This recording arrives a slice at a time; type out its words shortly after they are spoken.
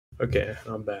Okay,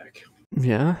 I'm back.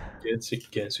 Yeah.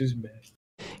 Guess who's back?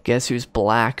 Guess who's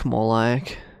black, more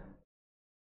like?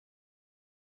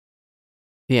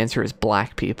 The answer is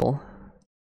black people.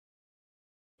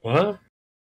 What?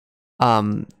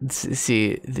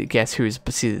 Guess who's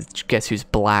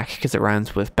black because it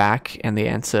rhymes with back, and the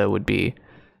answer would be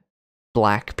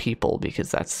black people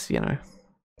because that's, you know.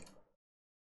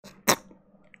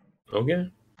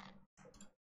 Okay.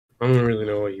 I don't really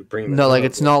know what you bring. No, like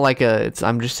it's not like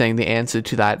I'm just saying the answer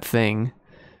to that thing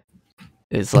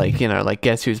is like, you know, like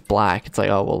guess who's black? It's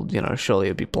like, oh well, you know, surely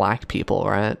it'd be black people,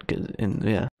 right?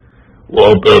 Yeah.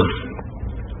 Walter,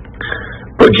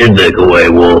 put your dick away,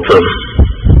 Walter.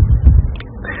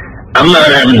 I'm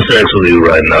not having sex with you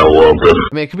right now, Walter.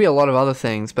 I mean, it could be a lot of other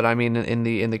things, but I mean, in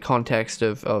the context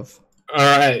of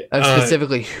Alright.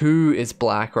 Specifically, who is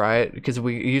black, right? Because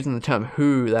we're using the term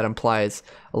 "who," that implies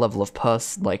a level of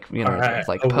like, you know, Alright.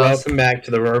 like Welcome back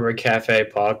to the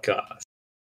Robo-Café podcast.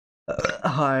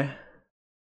 Hi.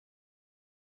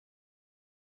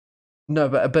 No,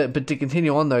 but to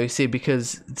continue on though, you see,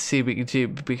 because McClunky.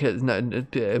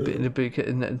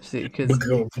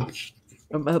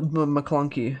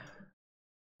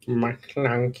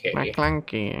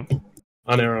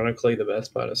 Unironically, the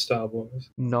best part of Star Wars.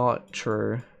 Not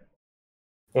true.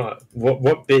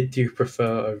 What bit do you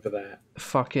prefer over that?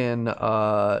 Fucking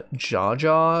Jar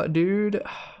Jar, dude.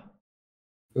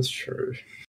 That's true.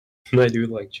 I do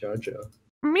like Jar Jar.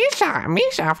 Misa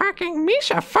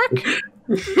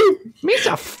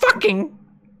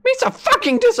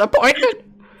fucking disappointment.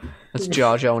 That's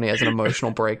Jar Jar when he has an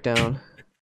emotional breakdown.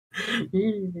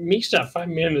 Misa 5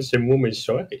 minutes in woman's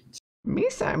rights.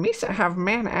 Misa have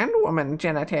man and woman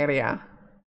genitalia.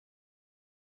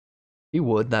 You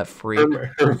would, that freak.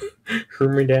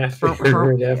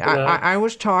 I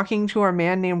was talking to a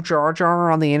man named Jar Jar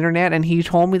on the internet, and he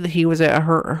told me that he was a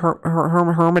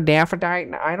hermaphrodite,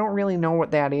 and I don't really know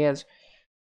what that is.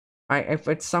 If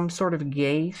it's some sort of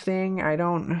gay thing, I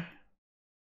don't... Am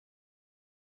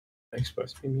I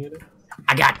supposed to be muted?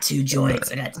 I got 2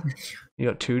 joints. You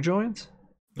got 2 joints?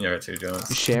 Yeah, I got 2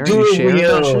 joints. You sharing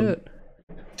that shit?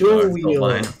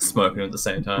 Smoking at the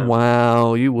same time.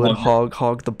 Wow, you would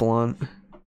hog the blunt.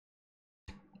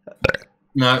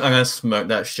 No, I'm gonna smoke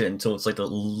that shit until it's like a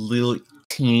little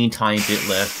teeny tiny bit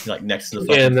left, like next to the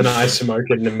fucking... Yeah, and then I smoke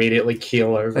it and immediately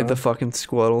keel over. Like the fucking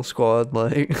Squirtle Squad,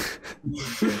 like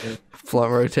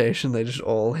blunt rotation, they just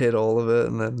all hit all of it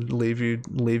and then leave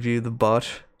you the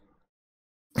butt.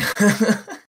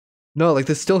 No, like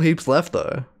there's still heaps left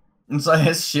though. It's like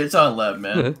his shit's on left,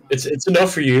 man. It's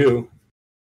enough for you.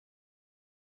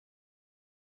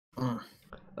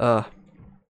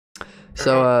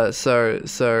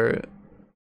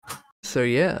 So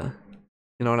yeah,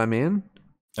 you know what I mean?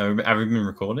 Have we been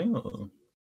recording? Or...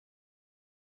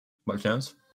 By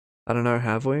chance? I don't know,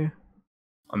 have we?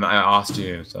 I mean, I asked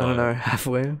you, so... I don't know, have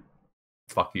we?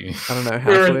 Fuck you. I don't know,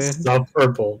 have You're we?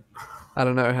 insufferable. I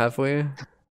don't know, have we?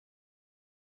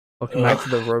 Welcome back to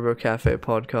the Robo-Café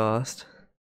podcast.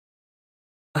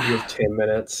 You have 10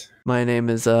 minutes. My name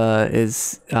is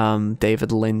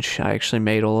David Lynch. I actually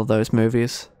made all of those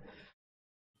movies.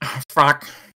 Fuck.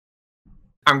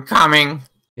 I'm coming.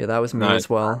 Yeah, that was me as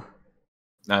well.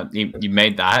 You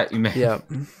made that? You made... Yeah.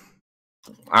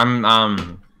 I don't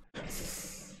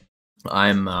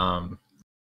know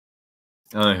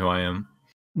who I am.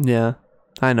 Yeah,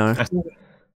 I know.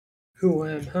 Who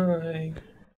am I?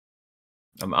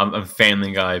 I'm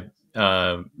Family Guy,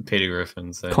 Peter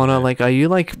Griffin. So, Connor, like, are you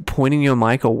like pointing your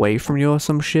mic away from you or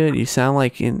some shit? You sound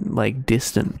like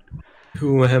distant.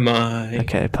 Who am I?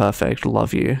 Okay, perfect.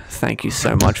 Love you. Thank you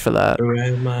so much for that. Who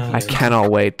am I? I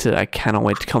cannot wait to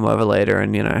come over later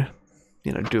and you know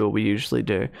do what we usually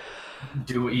do.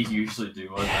 Do what you usually do.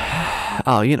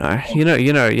 Oh, you know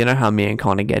how me and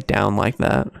Connor get down like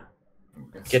that.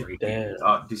 Get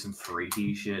down. Do some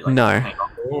freaky shit. Like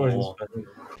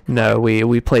No,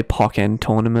 we play Pokken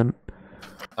tournament.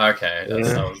 Okay,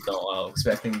 that's not what I was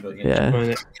expecting, but yeah.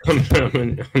 I'm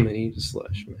an E/,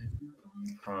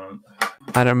 man.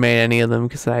 I don't make any of them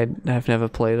because I've never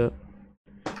played it.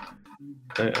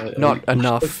 Not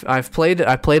enough. I played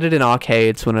it in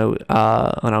arcades when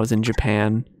I was in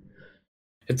Japan.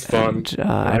 It's fun. And,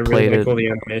 I played really like it. all the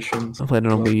animations. I played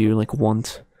it on Wii U like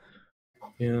once.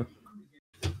 Yeah.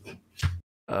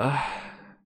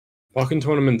 Pokken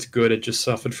Tournament's good. It just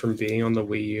suffered from being on the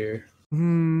Wii U.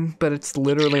 But it's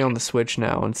literally on the Switch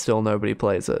now, and still nobody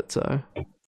plays it. So.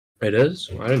 It is?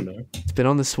 I didn't know. It's been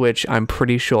on the Switch, I'm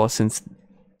pretty sure, since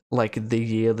like the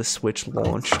year the Switch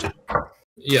launched.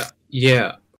 Yeah,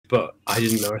 but I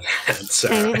didn't know that. So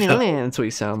that's what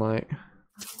you sound like.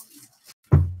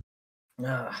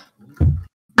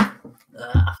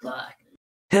 Fuck.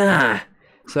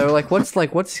 So what's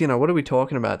what are we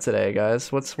talking about today,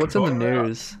 guys? What's in the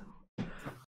news?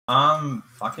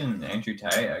 Fucking Andrew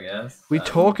Tate, I guess. We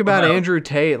talk about Andrew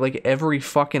Tate like every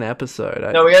fucking episode.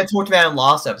 No, we had talked about him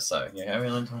last episode. Yeah, we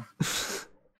only talked.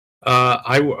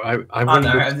 I Oh,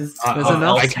 no, There's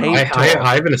enough Tate talk.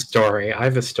 I have a story. I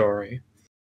have a story.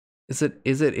 Is it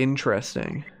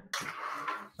interesting?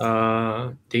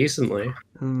 Decently.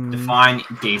 Define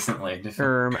decently.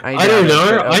 I don't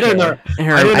know. I don't know.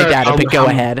 I doubt it, but go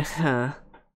ahead.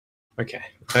 Okay.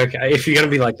 If you're gonna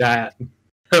be like that,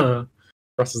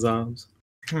 cross his arms.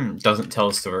 Doesn't tell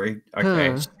a story.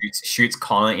 Okay. Shoots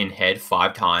Connor in head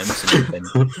 5 times and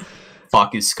then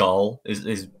fuck his skull,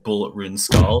 his bullet-ridden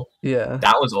skull. Yeah.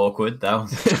 That was awkward. That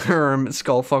was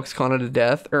skull fucks Connor to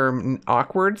death.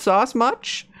 Awkward sauce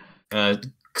much?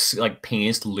 Like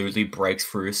penis literally breaks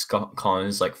through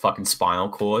Connor's like fucking spinal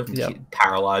cord and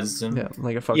paralyzes him. Yeah,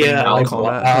 like a fucking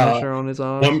combat finisher on his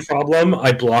arm. One problem,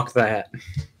 I block that.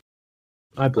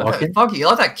 I block it. Fuck you,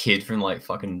 like that kid from like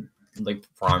fucking like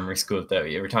primary school that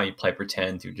every time you play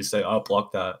pretend you just say, "I'll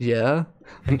block that." Yeah.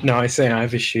 No, I say I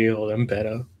have a shield. I'm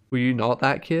better. Were you not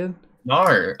that kid?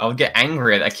 No, I would get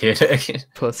angry at that kid.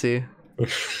 Pussy. You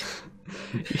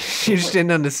just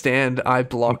didn't understand. I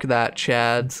block that,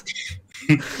 Chads.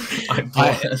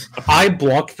 I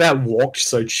blocked that walk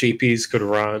so cheapies could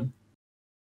run.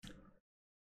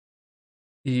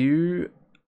 You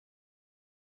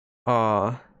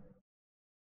are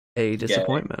a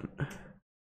disappointment.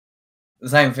 The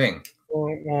same thing.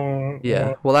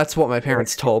 Yeah, well, that's what my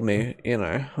parents told me, when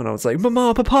I was like,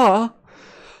 Mama, Papa,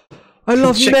 I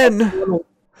love men.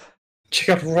 Check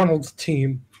out Ronald's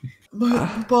team.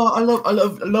 Papa, I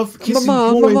love kissing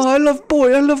Mama, boys. Mama,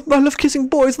 I love kissing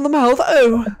boys on the mouth.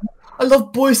 Oh, I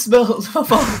love boy smells.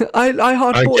 I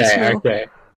heart boy smell. Okay.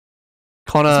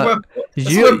 Connor,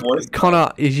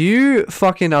 you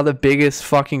fucking are the biggest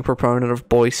fucking proponent of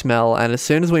boy smell, and as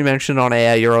soon as we mention it on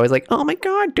air, you're always like, "Oh my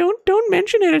god, don't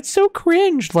mention it. It's so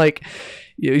cringe." Like,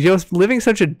 you're living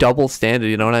such a double standard.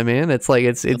 You know what I mean? It's like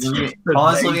it's.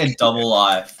 Connor's living a double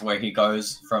life where he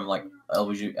goes from like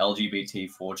LGBT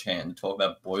 4chan to talk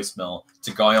about boy smell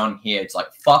to going on here. It's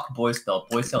like fuck boy smell.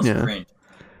 Boy smell's cringe.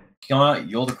 Connor,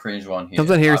 you're the cringe one here.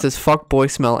 Comes on here, it says fuck boy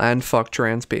smell and fuck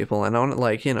trans people, and on it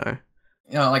like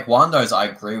like one of those I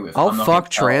agree with. I'll fuck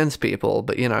trans people,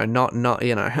 but not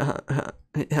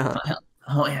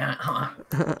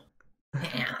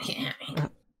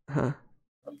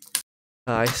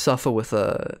I suffer with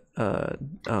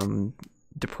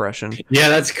depression. Yeah,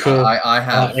 that's cool. I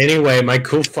have. Anyway, my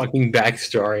cool fucking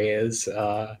backstory is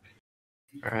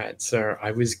alright, so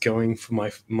I was going for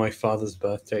my father's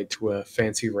birthday to a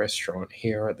fancy restaurant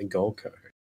here at the Gold Coast.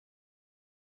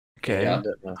 Okay. And,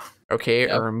 okay.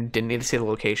 Didn't need to say the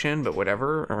location, but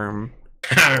whatever.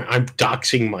 I'm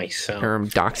doxing myself.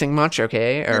 Doxing much?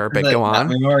 Okay. But go on.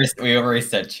 We already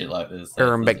said shit like this.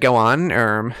 But go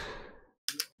on.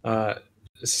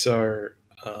 So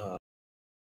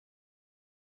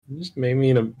you just made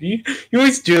me in a. You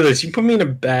always do this. You put me in a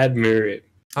bad mood.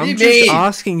 I'm just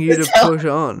asking you to push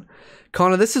on.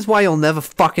 Connor, this is why you'll never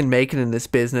fucking make it in this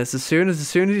business. As soon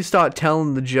as you start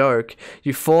telling the joke,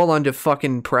 you fall under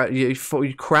fucking you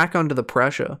crack under the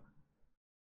pressure.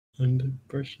 Under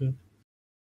pressure.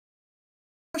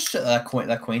 That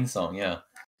Queen song, yeah.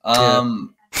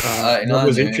 What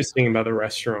was interesting about the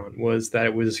restaurant was that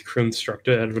it was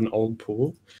constructed out of an old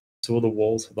pool, so all the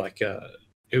walls had like a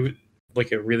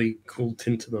really cool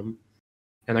tint to them.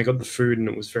 And I got the food, and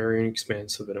it was very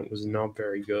inexpensive, and it was not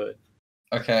very good.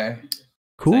 Okay.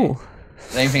 Cool.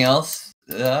 Anything else?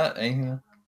 Anything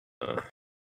else?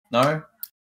 No?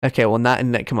 Okay, well,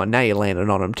 come on, now you're landing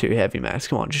on him too heavy, Max.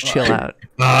 Come on, just chill out.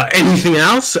 Anything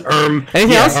else?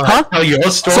 Anything else? Huh? Tell your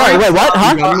story. Sorry, wait, what?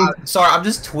 Huh? Sorry, I'm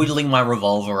just twiddling my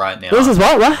revolver right now. This is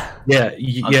what? Yeah.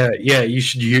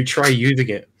 You try using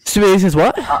it. This is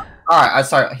what? Alright,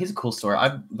 sorry, here's a cool story.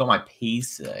 I got my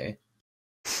P's today.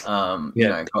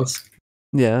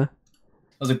 Yeah.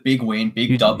 It was a big win,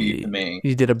 big W for me.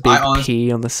 You did a big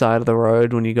P on the side of the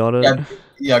road when you got it.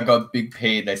 Yeah, I got a big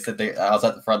P. They said I was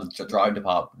at the front of the driving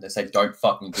department. They said, "Don't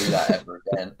fucking do that ever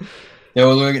again." They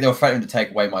were threatening to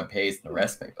take away my P's and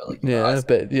arrest me. But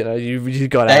you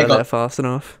got out of there fast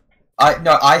enough.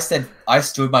 I said I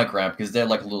stood my ground because they're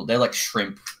like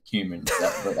shrimp humans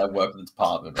that work in the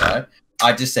department, right?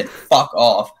 I just said fuck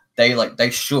off. They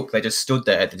shook. They just stood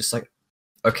there. They're just like,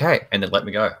 okay, and then let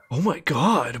me go. Oh my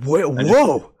god!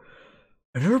 Whoa!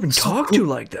 I've never been talked to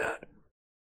like that.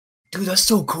 Dude, that's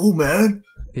so cool, man.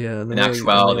 Yeah. In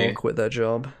actuality, I quit that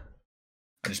job.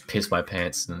 I just pissed my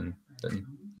pants and then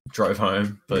drove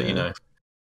home. But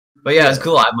But yeah, it's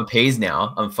cool. I'm appeased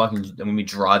now. I'm gonna be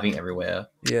driving everywhere.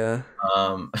 Yeah.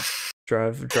 Um,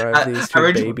 Drive I- these I two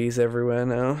read- babies everywhere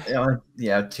now.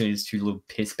 yeah, two little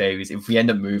piss babies. If we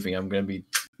end up moving, I'm gonna be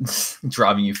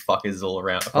driving you fuckers all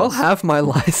around. I'll have my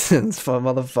license for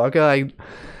motherfucker.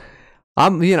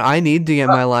 I need to get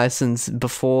my license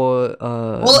before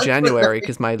January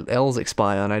because my L's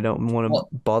expire and I don't want to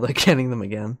bother getting them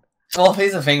again. Well,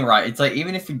 here's the thing, right? It's like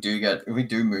even if we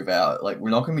do move out, like we're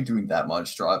not gonna be doing that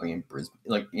much driving in Brisbane,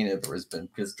 like in Brisbane,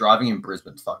 because driving in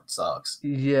Brisbane fucking sucks.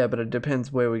 Yeah, but it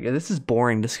depends where we go. This is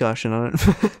boring discussion on it.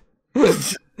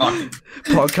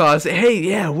 Podcast. Hey,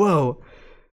 yeah, whoa.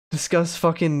 Discuss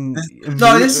fucking.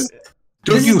 This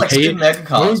is like Super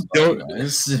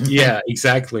Megacast. Yeah,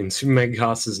 exactly. And Super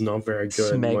Megacast is not very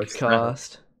good.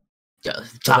 Smegcast.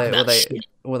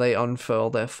 Where they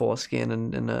unfurl their foreskin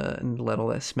and let all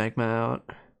their smegma out.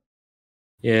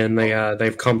 Yeah, and they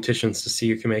have competitions to see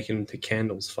who can make it into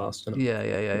candles fast enough.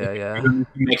 Yeah.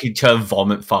 Make each other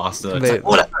vomit faster. They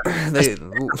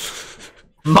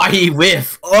mighty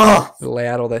whiff. Oh, lay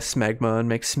out all their smegma and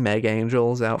make smeg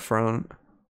angels out front.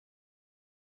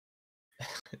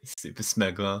 Super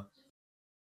smegma.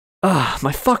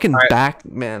 My fucking back,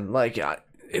 man. Like,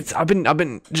 I've been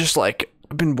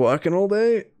working all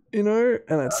day, you know,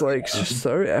 and it's like just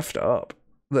so effed up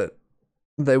that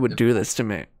they would do this to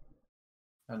me.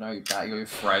 I know you're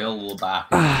frail little back.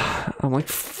 I'm like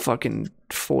fucking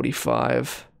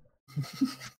 45.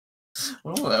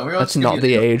 That's not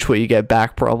the age where you get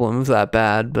back problems that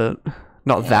bad, but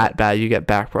not that bad. You get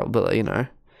back problems, but you know.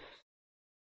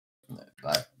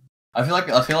 I feel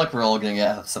like we're all gonna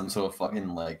have some sort of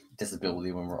fucking like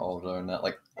disability when we're older, and that,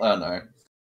 like, I don't know.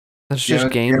 That's just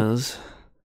gamers.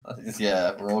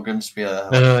 Yeah, we're all gonna just be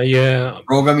yeah.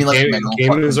 We're all gonna be like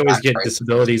gamers always get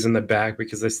disabilities in the back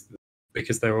because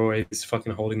they're always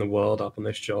fucking holding the world up on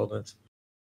their shoulders.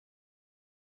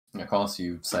 Yeah,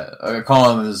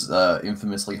 Colin is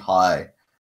infamously high,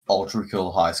 ultra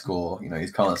cool high score. You know,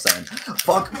 he's kind of saying,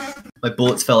 "Fuck, my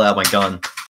bullets fell out of my gun."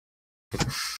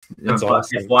 That's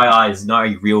awesome. FYI, it's not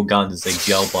a real gun; it's a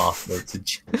gel blast.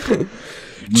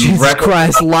 Jesus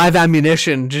Christ! Live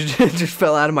ammunition just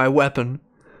fell out of my weapon.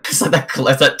 It's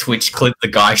like that Twitch clip, the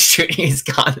guy shooting his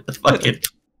gun at the fucking.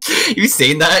 You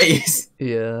seen that?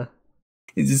 Yeah.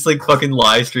 He's just like fucking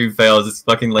live stream fails. It's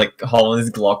fucking like holding his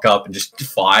Glock up and just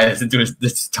fires into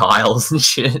his tiles and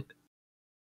shit.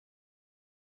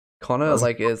 Connor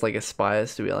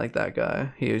aspires to be like that guy.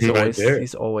 He's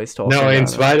always talking. No, I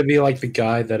inspire to be like the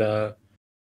guy that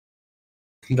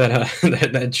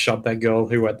shot that girl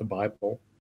who had the Bible.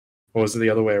 Or was it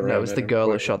the other way around? No, it was the girl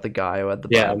who shot the guy who had the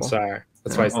Bible. Yeah, I'm sorry.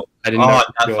 That's why I didn't know.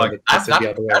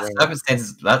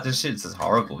 That shit's just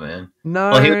horrible, man.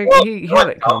 No, he had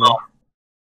it coming.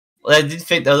 Well, I did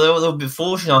think they were a little bit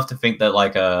foolish enough to think that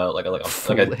like a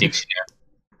dictionary,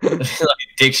 like a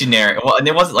dictionary. Well, and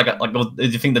it wasn't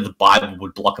you think that the Bible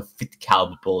would block a 50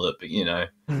 caliber bullet, but you know,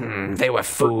 they were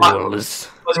fools. It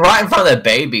was right in front of their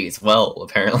baby as well,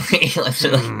 apparently.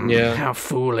 Yeah, how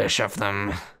foolish of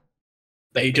them.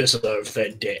 They deserve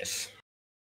their death.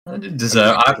 I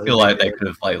feel like they could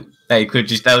have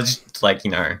that was just like, you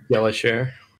know, yellow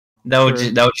share.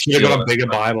 Should have got a bigger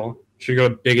Bible. Should have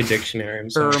got a bigger dictionary.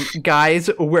 Guys,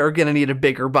 we're gonna need a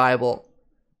bigger Bible.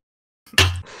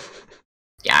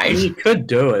 Yeah, you could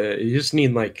do it. You just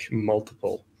need like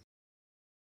multiple.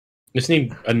 You just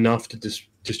need enough to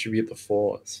distribute the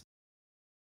force.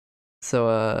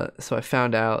 So I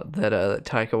found out that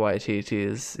Taika Waititi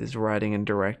is writing and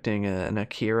directing an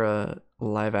Akira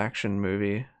live action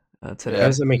movie today. How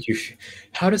does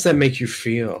that make you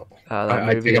feel?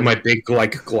 I pick up my big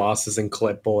glasses and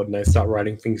clipboard and I start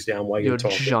writing things down while you're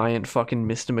talking. Giant fucking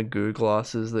Mr. Magoo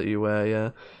glasses that you wear,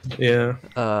 yeah. Yeah.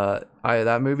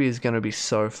 That movie is gonna be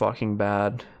so fucking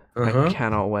bad. I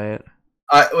cannot wait.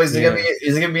 Is it gonna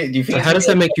be? Do you think? So how does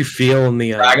that make you feel in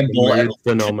the Dragon Ball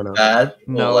phenomenon? Bad?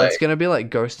 No, it's gonna be like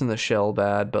Ghost in the Shell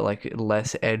bad, but like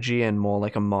less edgy and more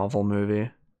like a Marvel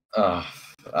movie.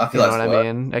 I feel you know what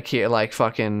I mean? Akira, like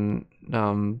fucking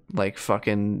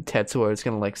Tetsuo is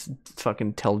gonna like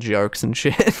fucking tell jokes and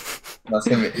shit. That's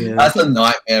gonna be that's a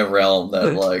nightmare realm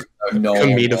that like no one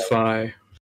comedify.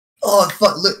 Oh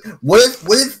fuck! Look, what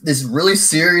if this really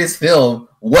serious film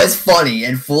was funny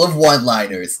and full of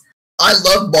one-liners? I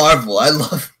love Marvel. I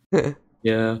love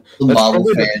yeah. Marvel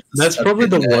fans. That's probably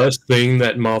the worst thing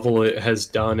that Marvel has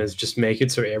done is just make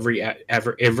it so every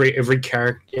character,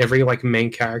 every like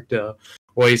main character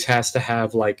always has to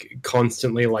have like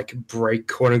constantly like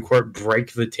quote unquote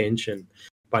break the tension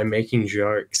by making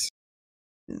jokes.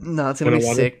 No, it's gonna be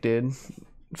sick, dude.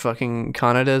 fucking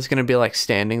Kanada's gonna be like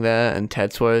standing there, and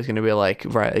Tetsuo is gonna be like,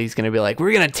 right, he's gonna be like,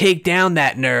 we're gonna take down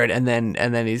that nerd, and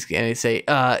then he's gonna say,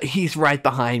 he's right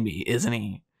behind me, isn't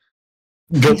he?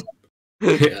 Yeah.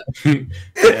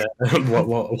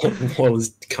 What was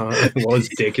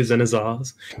dick is in his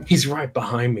ass? He's right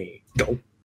behind me. Go.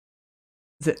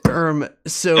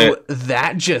 So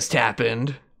that just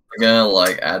happened. We're gonna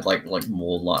like add like more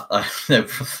I know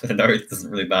it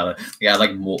doesn't really matter. We add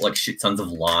like more like shit tons of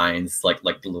lines, like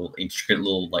little intricate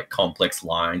little like complex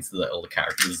lines to all the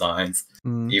character designs.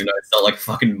 Even though it's not like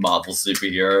fucking Marvel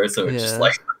superhero, so it's just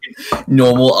like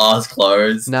normal ass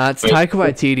clothes. Nah, it's Taika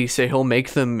Waititi, so he'll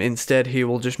make them instead. He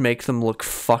will just make them look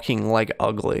fucking like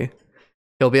ugly.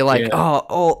 He'll be like,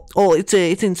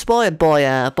 it's inspired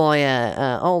by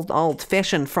old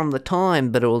fashion from the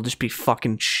time, but it will just be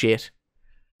fucking shit.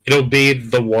 It'll be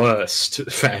the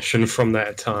worst fashion from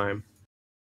that time.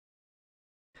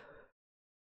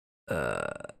 And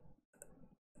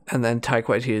then Taika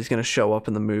Waititi is going to show up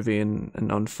in the movie and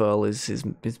unfurl his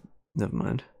never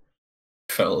mind.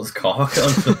 Fell his cock.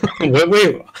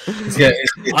 Wait.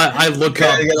 I look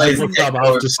up. I look up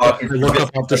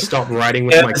after stop writing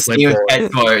with my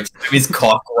clipboard. His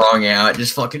cock wrung out.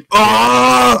 Just fucking.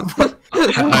 Oh!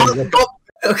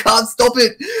 I can't stop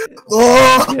it.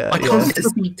 Oh! Yeah, I can't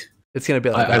speak. It's gonna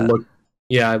be like that.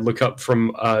 I look up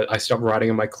from. I stop writing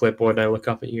on my clipboard and I look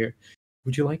up at you.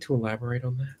 Would you like to elaborate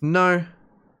on that? No.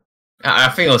 I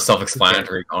think it was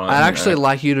self-explanatory. I'd actually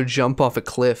like you to jump off a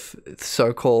cliff,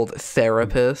 so-called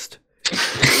therapist.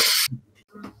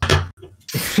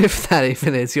 If that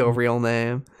even is your real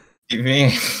name.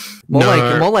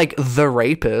 More like the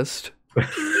rapist.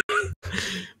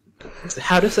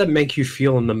 How does that make you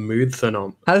feel in the mood,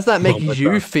 Thenom? How does that make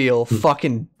you feel,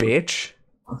 fucking bitch?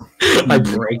 I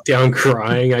break down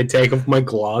crying. I take off my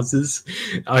glasses.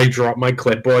 I drop my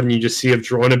clipboard, and you just see I've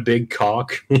drawn a big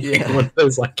cock. Yeah. One of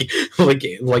those like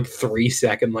 3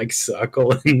 second like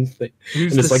circle and thing.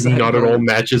 And it's like not at all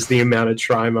matches the amount of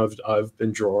time I've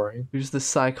been drawing. Who's the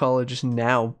psychologist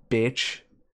now, bitch?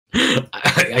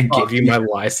 I give you my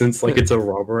license like it's a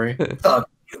robbery. Fuck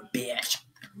you, bitch.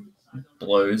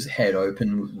 Blows head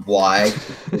open wide,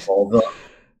 revolver.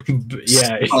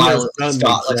 Yeah, stylized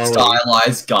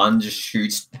gun just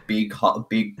shoots big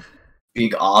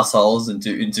assholes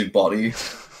into body.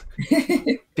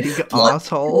 Big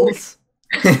assholes.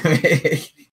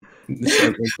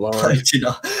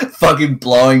 Fucking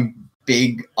blowing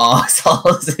big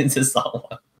assholes into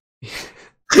someone.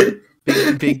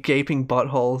 Big gaping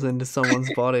buttholes into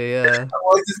someone's body. Yeah.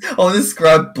 I'll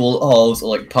describe bullet holes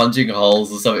or like punching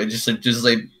holes or something. Just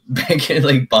like making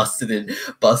like busting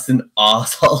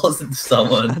assholes into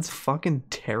someone. That's fucking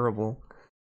terrible.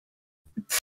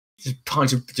 Just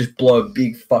blow a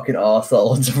big fucking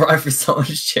arsehole right through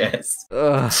someone's chest.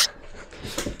 Ugh.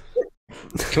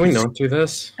 Can we not do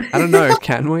this? I don't know.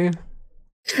 Can we?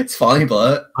 It's funny,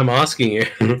 but I'm asking you.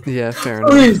 Yeah, fair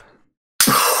enough.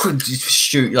 Just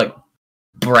shoot, like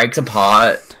breaks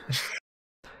apart.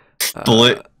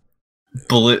 Bullet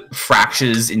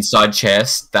fractures inside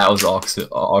chest. That was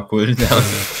awkward.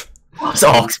 That was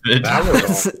Oxford.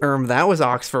 That was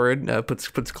Oxford.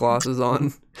 Puts glasses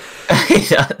on.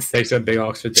 Takes a big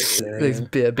Oxford dictionary. Takes a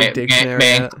big dictionary.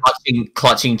 Man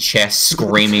clutching chest,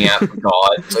 screaming out for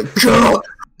God. It's like, God!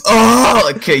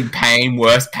 Oh, okay, pain,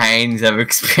 worst pain he's ever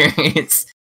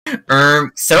experienced.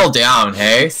 Settle down,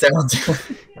 hey? Settle down.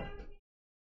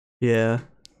 Yeah.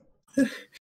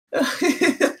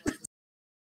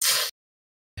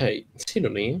 Hey,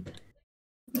 settle down.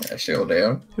 Yeah, settle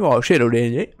down. Oh, settle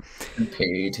down, yeah.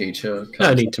 PE teacher.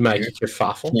 No need to make it your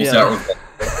faffle.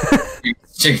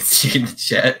 Shoots you in the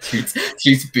chest.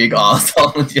 Shoots big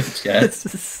arsehole in your chest.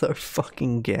 This is so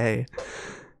fucking gay.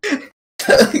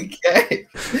 Okay.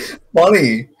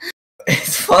 Funny.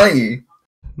 It's funny.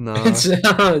 No.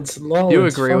 It's low. You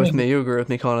agree with me. You agree with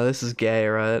me, Connor. This is gay,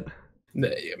 right?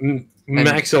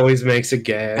 Max always makes it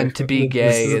gay. And to be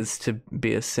gay is to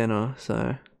be a sinner,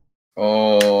 so.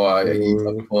 Oh,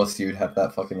 of course you'd have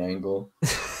that fucking angle.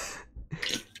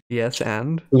 Yes,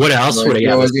 and? What else would he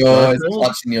have? You're always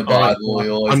clutching your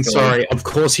Bible. I'm sorry. Of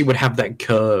course he would have that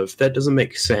curve. That doesn't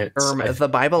make sense. The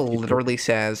Bible literally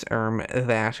says, that,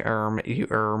 that.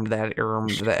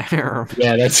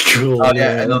 Yeah, that's cool.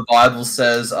 Yeah, and the Bible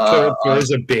says,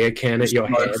 throws a beer can at your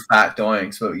head. Fat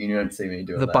doinks, but you don't see me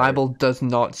doing that. The Bible does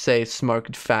not say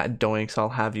smoked fat doinks, I'll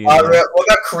have you know. What about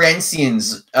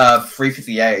Corinthians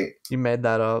 3:58? You made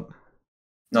that up.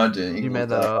 No, I didn't. You made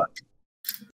that up.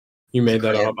 You made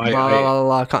that up.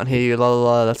 I can't hear you. La la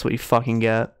la. That's what you fucking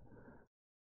get.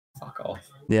 Fuck off.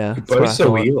 Yeah. You're both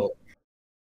so evil.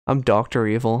 I'm Dr.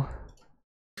 Evil.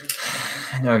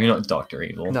 No, you're not Doctor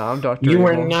Evil. No, I'm Dr. You Evil.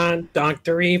 are not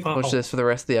Dr. Evil. Watch this for the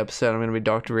rest of the episode. I'm going to be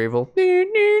Dr. Evil.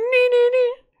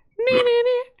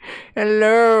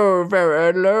 Hello,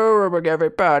 Robo-Café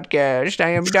podcast. I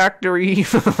am Dr.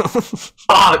 Evil.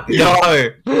 Fuck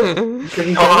no!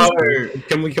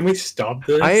 Can we stop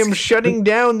this? I am shutting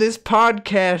down this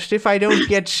podcast if I don't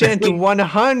get sent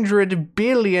 $100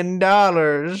 billion.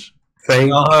 Thank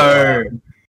No! God.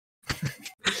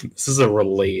 This is a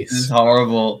release. This is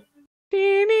horrible.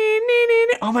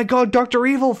 Oh my god, Dr.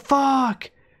 Evil,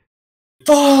 fuck!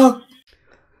 Fuck!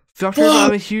 Dr. Evil,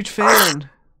 I'm a huge fan.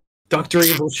 Dr.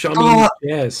 Evil shot me in the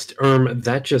chest.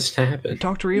 That just happened.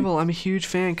 Dr. Evil, I'm a huge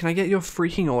fan. Can I get your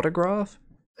freaking autograph?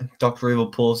 Dr. Evil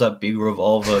pulls that big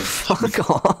revolver. Fuck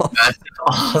off.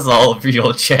 Massive all over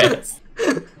your chest.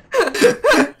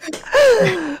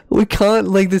 We can't,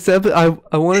 like, this episode.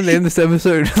 I want to name this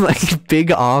episode, like,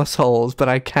 Big Assholes, but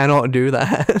I cannot do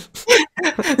that.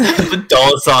 Put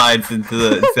dollar signs into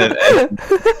the instead of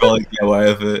going get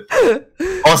away with it.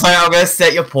 Also, I'm gonna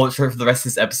set your portrait for the rest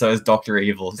of this episode as Dr.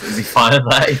 Evil. Is he fine with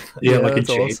that? Yeah, like a that's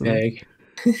awesome. JPEG.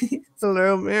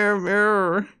 Hello,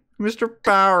 mirror. Mr.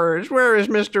 Powers. Where is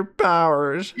Mr.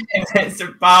 Powers?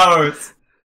 Mr. Powers.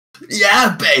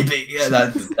 Yeah, baby. Yeah,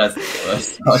 that's the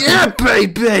worst. Yeah,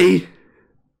 baby.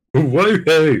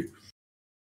 Whoa!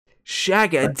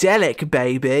 Shagadelic,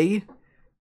 baby.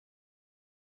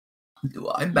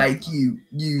 Do I make you?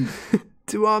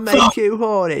 Do I make you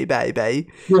horny,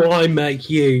 baby? Will I make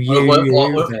you? What baby.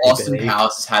 Austin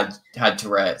Powers had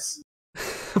Tourette's?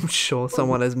 I'm sure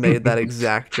someone has made that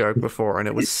exact joke before, and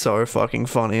it was so fucking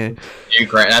funny.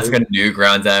 That's got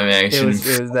Newgrounds animation.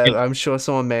 I'm sure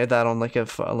someone made that on like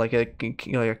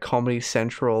a Comedy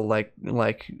Central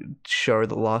like show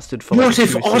that lasted for like What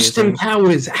if 2 Austin seasons.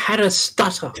 Powers had a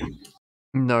stutter?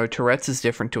 No, Tourette's is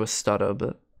different to a stutter,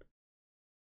 but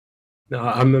No,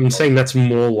 I'm saying that's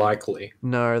more likely.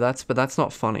 no, that's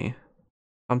not funny.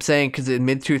 I'm saying because in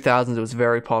mid 2000s it was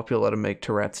very popular to make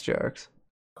Tourette's jokes.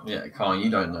 Yeah, Colin,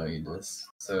 you don't know this.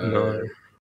 So No.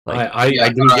 Like, I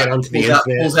didn't get onto the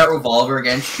internet. Pulls that revolver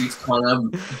again, shoots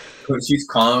Connor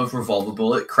with a revolver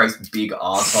bullet, creates a big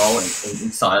arsehole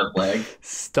inside of leg.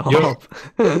 stop.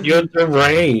 You're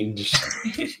deranged.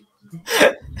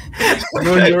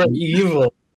 You're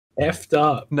evil. Effed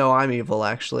up. No, I'm evil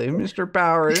actually, Mr.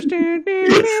 Powers.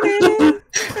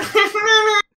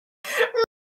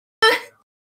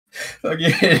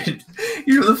 Again,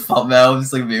 you know the thumbnail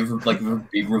just like me with a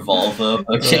big revolver.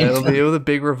 Okay. It'll be with a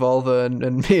big revolver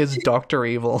and me as Dr.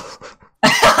 Evil.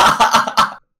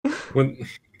 When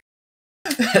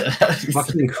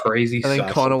fucking crazy I think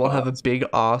Connor will have a big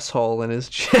asshole in his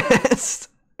chest.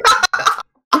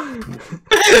 Why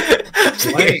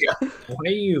are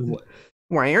you?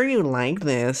 Why are you like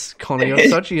this, Connor?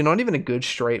 You're not even a good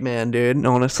straight man, dude.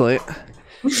 Honestly,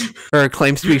 or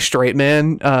claims to be straight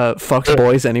man. Fucks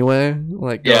boys anyway.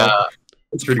 Like, Yeah,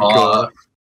 It's pretty cool.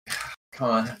 Come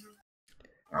on.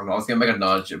 I was gonna make a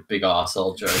big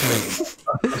arsehole joke.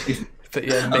 But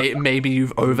yeah, maybe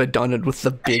you've overdone it with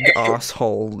the big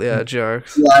asshole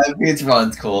jokes. Yeah, I think it's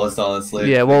runs course, honestly.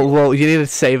 Yeah, well, you need to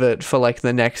save it for like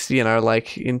the next,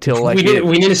 like until like we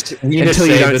need to until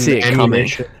you don't see it coming.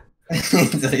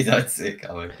 Until you don't see it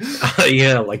coming.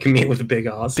 Yeah, like me with a big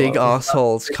ass. Big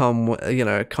assholes come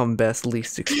best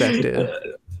least expected.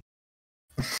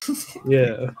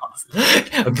 Yeah.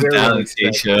 I put very down a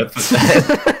unexpected. t-shirt.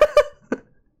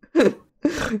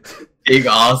 Big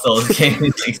assholes came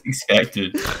in least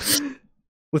expected.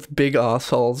 With big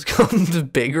assholes comes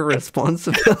bigger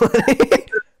responsibility.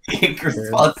 Big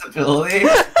responsibility.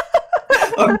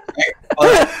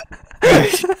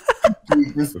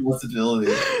 Big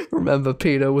responsibility. Remember,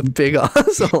 Peter, with big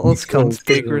assholes comes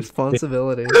big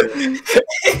responsibility.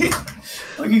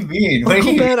 What do you mean? What do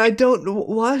Uncle you Ben, I don't know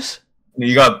what.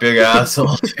 You got big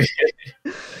asshole.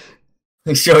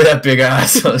 Show that big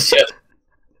asshole shit.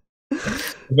 A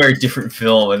very different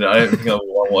film, and I don't think I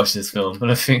want to watch this film.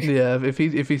 But I think, Yeah, if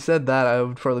he said that, I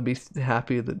would probably be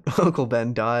happy that Uncle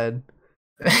Ben died.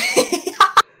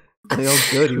 Like, oh,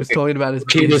 good. He was talking about his.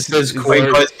 Peter says, he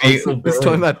was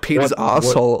talking about Peter's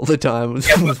asshole all the time.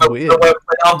 It was weird. when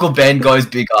Uncle Ben goes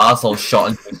big asshole shot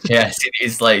into his chest, it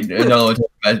is like no one talking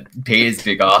about Peter's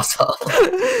big asshole.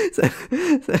 So,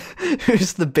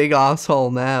 who's the big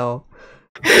asshole now?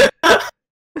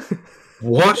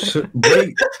 What?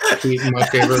 Wait,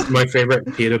 my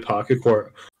favorite Peter Parker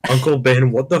quote. Uncle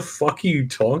Ben, what the fuck are you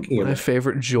talking My about?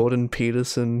 favorite Jordan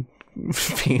Peterson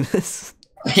penis.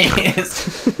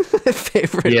 Yes.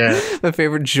 My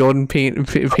favorite Jordan Peter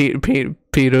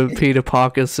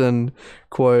Parkinson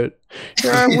quote.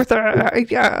 I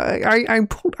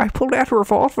pulled out a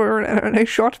revolver and I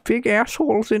shot big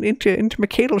assholes into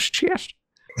Michaela's chest.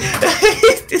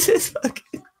 This is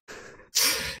fucking.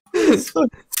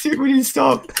 Dude, when you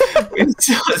stop, this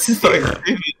is fucking stupid.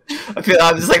 I feel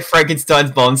like I'm just like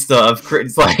Frankenstein's monster.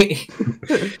 It's like,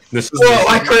 This is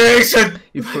my creation.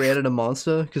 You've created a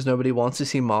monster because nobody wants to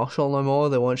see Marshall no more.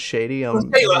 They want shady. I'll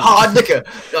tell you a hard liquor.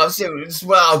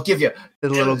 I'll give you A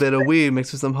little bit of weed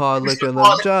mixed with some hard liquor and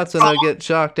then shots, and I get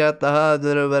shocked at the hard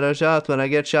little bit of shots when I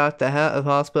get shocked at the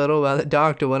hospital by the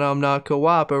doctor when I'm not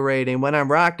cooperating, when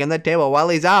I'm rocking the table while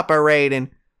he's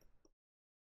operating.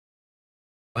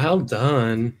 well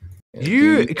done.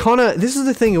 You, Connor, this is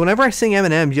the thing. Whenever I sing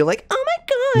Eminem, you're like, oh my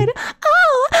god,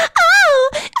 oh,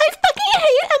 I fucking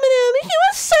hate Eminem. He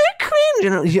was so cringe.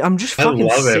 And I'm just fucking I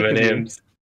love sick M&Ms.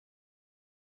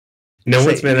 No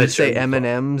one's made that say joke before.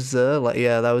 M&M's. Like,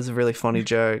 yeah, that was a really funny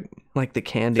joke. Like the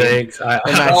candy. Thanks.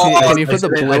 Can you put the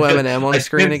blue M&M on the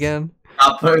screen again?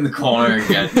 I'll put it in the corner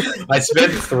again. I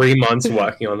spent 3 months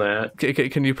working on that.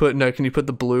 Can you put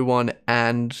the blue one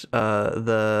and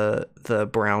the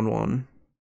brown one?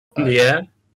 Yeah.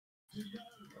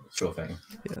 Sure thing.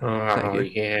 Oh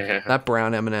yeah. That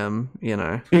brown M&M, you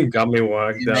know, Got me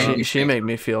worked up. she made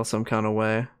me feel some kind of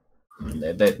way.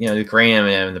 The green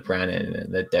M&M and the brown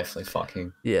M&M, they're definitely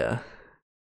fucking. Yeah.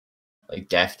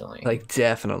 Definitely.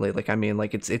 Definitely. I mean,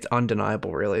 it's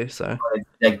undeniable, really. So.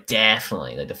 They're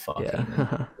the fucking.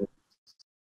 Yeah.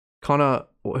 Connor,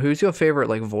 who's your favorite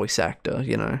voice actor?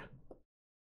 You know.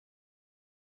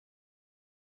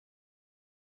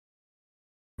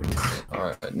 All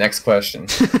right. Next question.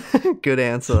 Good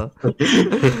answer.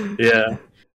 Yeah.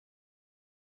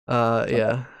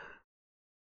 Yeah.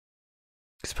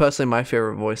 Because personally, my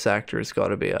favorite voice actor has got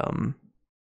to be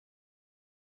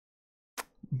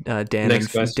Dan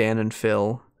and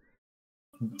Phil.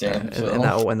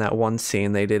 And that one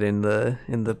scene they did in the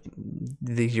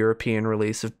European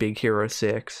release of Big Hero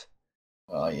 6.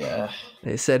 Oh yeah.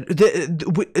 They said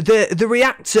the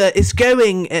reactor is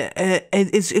going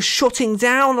is shutting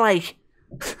down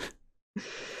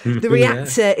the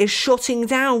reactor is shutting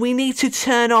down. We need to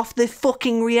turn off the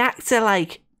fucking reactor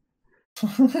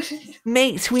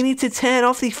mate, we need to turn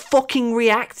off the fucking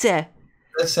reactor.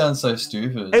 That sounds so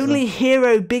stupid.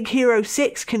 Only Big Hero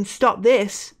 6 can stop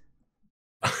this.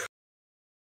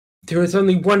 There is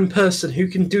only one person who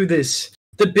can do this.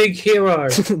 The big hero.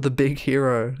 The big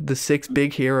hero. The 6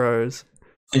 big heroes.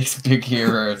 6 big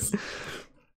heroes.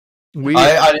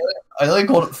 I only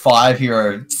called it 5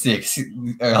 Hero 6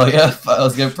 earlier. But I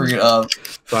was gonna bring it up.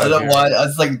 I don't know why. I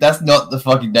was like, that's not the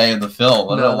fucking name of the film.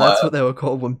 I don't know that's why. what they were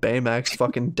called when Baymax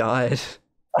fucking died.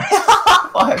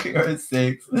 5 Hero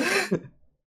 6.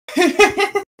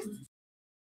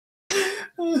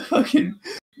 Fucking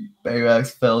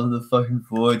Baymax fell into the fucking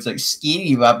void. It's like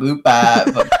skinny boop bap.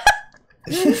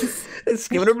 It's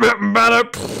giving a better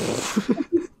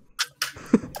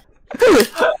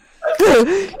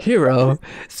hero.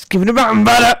 It's giving a better.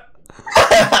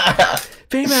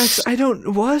 Baymax, I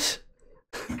don't what?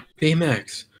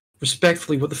 Baymax,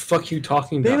 respectfully, what the fuck are you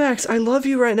talking about? Baymax, I love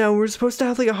you right now. We're supposed to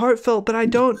have a heartfelt, but I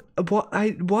don't. What?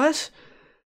 What?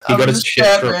 He got his shit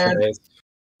for a days.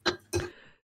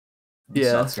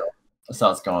 Yeah.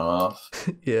 Starts going off.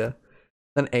 Yeah.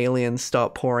 Then aliens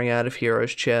start pouring out of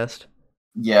Hero's chest.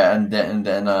 Yeah, and then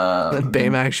Then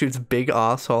Baymax shoots big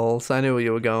assholes. I knew where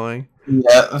you were going.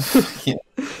 Yeah.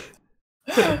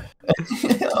 Oh,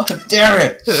 damn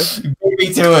it! You beat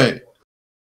me to it.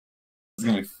 It's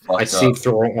gonna be fucked I see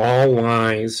through all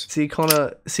lies. See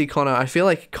Connor, I feel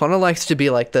like Connor likes to be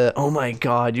like oh my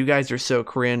god, you guys are so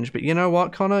cringe. But you know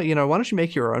what, Connor? You know, why don't you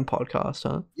make your own podcast,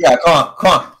 huh? Yeah, come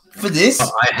on. For this,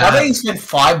 how about you spend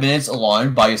 5 minutes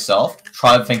alone by yourself?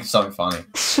 Try to think of something funny.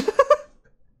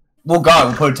 We'll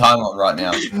put a timer on right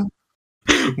now.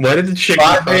 Why did the chicken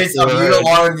 5 minutes of you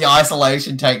alone in the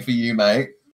isolation tank for you,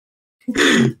 mate.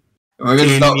 We're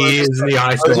just not gonna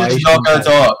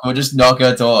talk. We're just not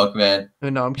gonna talk, man.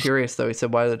 No, I'm curious though. He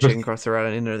said, why did the chicken cross the road?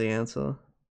 I didn't know the answer.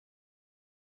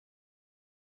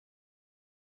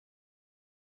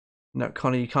 No,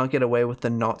 Connor, you can't get away with the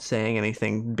not saying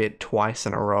anything bit twice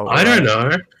in a row. I don't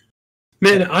know.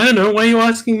 Man, I don't know. Why are you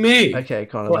asking me? Okay,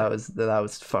 Connor, that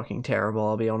was fucking terrible.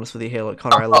 I'll be honest with you here. Look,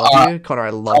 Connor, I love you. Connor,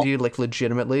 I love you.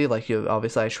 Legitimately. You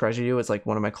obviously I treasure you as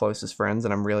one of my closest friends,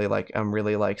 and I'm really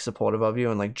supportive of you,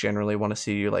 and generally want to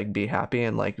see you be happy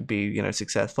and be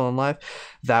successful in life.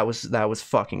 That was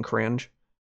fucking cringe.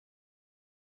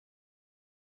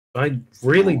 I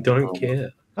really don't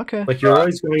care. Okay. You're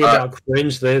always going about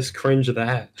cringe this, cringe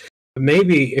that.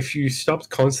 maybe if you stopped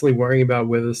constantly worrying about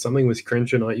whether something was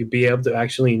cringe or not, you'd be able to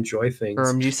actually enjoy things.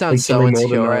 You sound so Instantly more than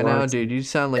insecure I right now, liked. dude. You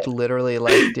sound like literally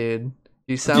like, dude.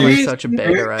 You sound Dude, like such a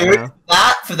beggar right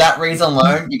now. For that reason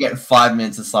alone, you get 5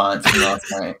 minutes of silence from last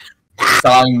night.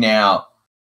 Starting now.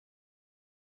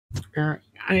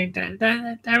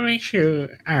 That makes you.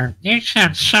 You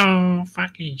sound so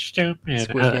fucking stupid.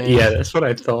 Squid Games. Yeah, that's what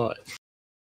I thought.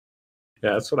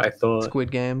 Yeah, that's what I thought.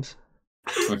 Squid Games.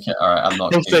 Okay, alright, I'm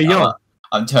not I'm so kidding. young.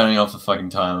 I'm turning off the fucking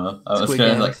timer. I was Squid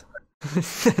gonna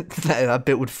Games. That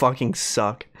bit would fucking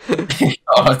suck.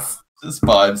 oh, it's just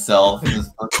by himself.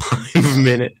 Just, 5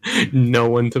 minute, no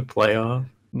one to play off.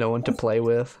 No one to play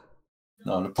with.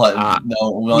 no, to play.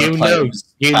 No, we're not You play know, with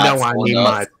you cats know, I or need nuts.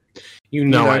 my. You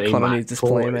know, I need Connor my needs his toys.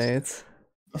 playmates.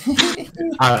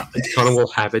 Connor will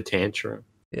have a tantrum.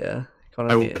 Yeah. I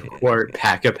Connor, will quote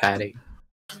pack a patty.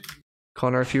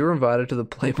 Connor, if you were invited to the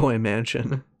Playboy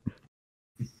Mansion,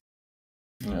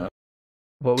 Yeah.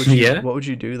 what would you Yeah? what would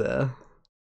you do there?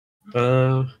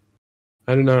 I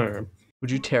don't know.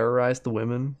 Would you terrorize the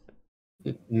women?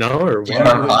 No, or Yeah.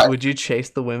 what? Alright. Would you chase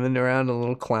the women around in a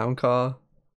little clown car?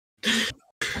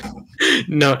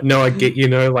 No, I get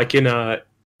like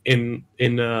in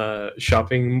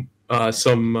shopping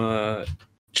some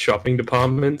shopping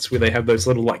departments where they have those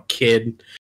little like kid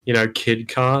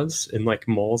cars in like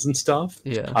malls and stuff.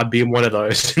 Yeah. I'd be in one of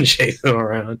those and chase them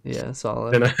around. Yeah,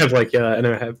 solid. And I have and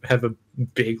I have a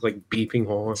big like beeping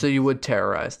horn. So you would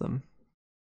terrorize them.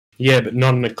 Yeah, but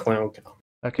not in a clown car.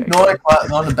 Okay. Not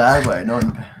in a bad way.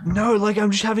 No, like I'm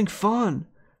just having fun.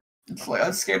 It's like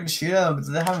I'm scared to shoot them, but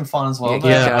they're having fun as well. You get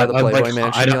Yeah, out of the I'd, Playboy like,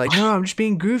 Mansion. I'd- You're like, no, I'm just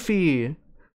being goofy.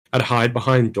 I'd hide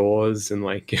behind doors and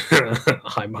like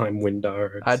hide behind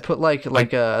windows. I'd put like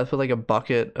a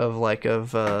bucket of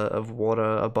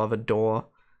water above a door,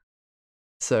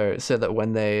 so that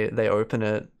when they open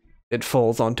it, it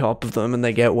falls on top of them and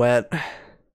they get wet.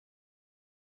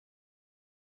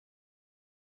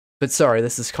 But sorry,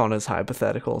 this is Connor's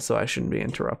hypothetical, so I shouldn't be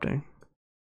interrupting.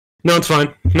 No, it's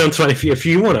fine. If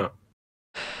you wanna.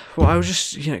 Well, I was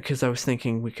just because I was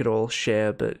thinking we could all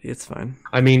share, but it's fine.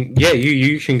 I mean, yeah,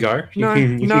 you can go. You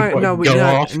can go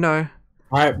off. No.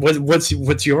 All right, what's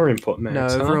your input, man? No,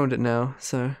 I've ruined it now.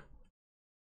 So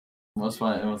What's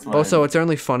my also, it's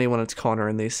only funny when it's Connor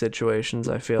in these situations.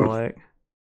 I feel like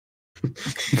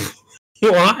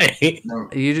Why?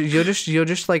 you're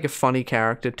just like a funny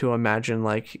character to imagine,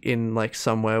 like in like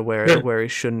somewhere where he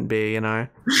shouldn't be.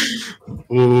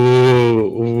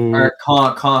 Ooh. I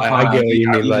get what you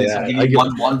mean by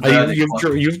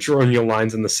that. You've drawn your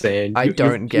lines in the sand. I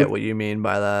don't get what you mean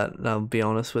by that. I'll be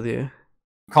honest with you.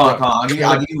 I'll give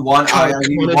you one. Connor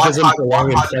doesn't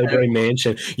belong in Playboy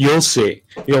Mansion. You'll see.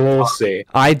 You'll all see.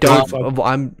 I don't.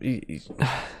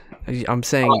 I'm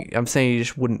saying you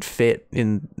just wouldn't fit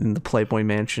in the Playboy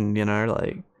Mansion.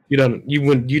 Like You don't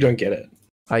get it.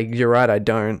 You're right. I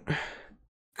don't.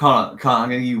 Connor, I'm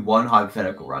gonna give you one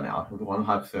hypothetical right now. One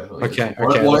hypothetical. Okay.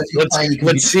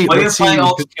 Let's see. When you're playing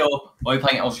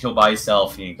Ultra by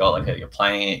yourself, and you got you're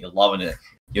playing it, you're loving it.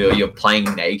 You're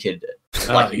playing naked.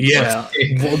 Yeah.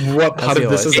 What part of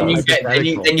this is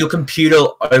then your computer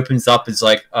opens up. It's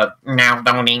like now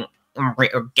downloading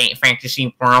game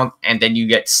fantasy world, and then you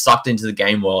get sucked into the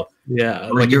game world. Yeah.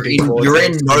 You're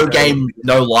in no game,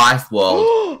 no life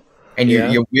world, and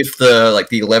you're with the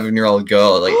 11-year-old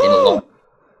girl in a lot,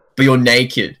 but you're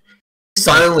naked.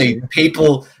 Suddenly,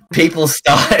 people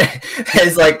start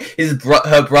as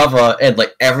her brother and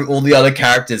all the other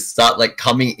characters start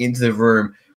coming into the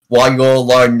room while you're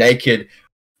alone naked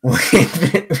with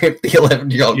the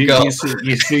 11-year-old girl.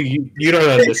 You don't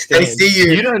understand. They see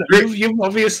you.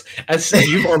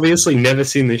 You've obviously never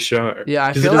seen this show. Yeah,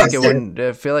 I feel like it wouldn't.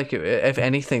 I feel like if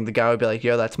anything, the guy would be like,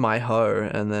 "Yo, that's my hoe,"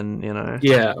 and then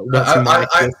Yeah, that's my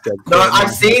sister. No,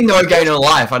 I've seen No Game No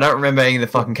Life. I don't remember any of the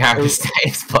fucking characters'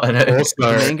 names, but also,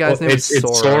 the main guy's name is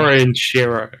it's Sora and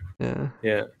Shiro.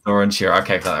 Yeah. Sora and Shiro.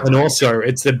 Okay, for that. And also,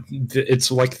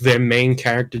 it's like their main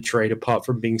character trait, apart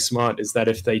from being smart, is that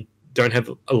if they don't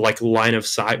have a line of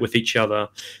sight with each other,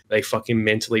 they fucking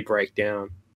mentally break down.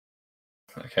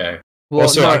 Okay. Well,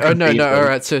 Also, no. All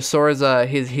right. So Sora's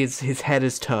his head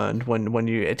is turned when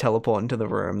you teleport into the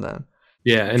room. Then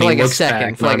and for he like a looks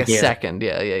second. back, For like a yeah. second.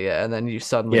 Yeah. And then you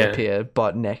suddenly appear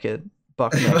buck naked.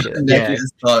 Yeah.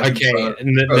 Okay,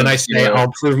 and then I say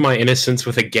I'll prove my innocence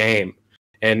with a game.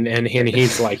 And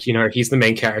he's like, he's the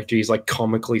main character. He's like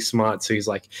comically smart, so he's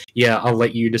like, yeah, I'll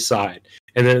let you decide.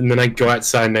 and then I go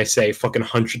outside and I say fucking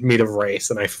 100-meter race,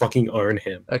 and I fucking own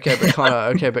him. Okay, but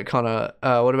Connor,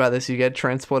 what about this? You get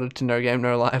transported to No Game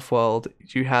No Life world.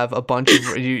 You have a bunch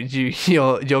of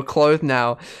you're clothed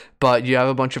now, but you have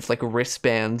a bunch of like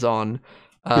wristbands on.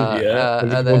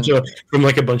 And then from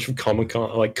like a bunch of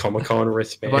Comic-Con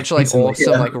wristbands. A bunch of like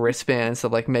awesome like wristbands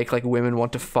that like make like women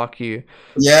want to fuck you.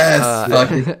 Yes,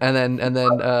 and then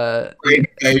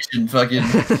fucking.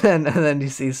 and then you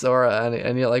see Sora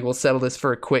and you're like, we'll settle this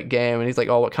for a quick game, and he's like,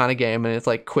 oh, what kind of game? And it's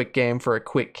like, quick game for a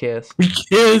quick kiss.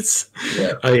 Kiss.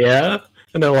 Oh yeah.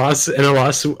 And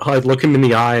I'd look him in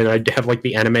the eye and I'd have like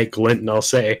the anime glint, and I'll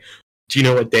say, do you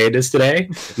know what day it is today?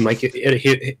 And like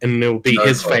and it'll be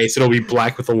his face. It'll be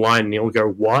black with a line, and he'll go,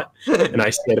 "What?" And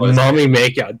I said, "Mommy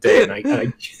makeout day." And I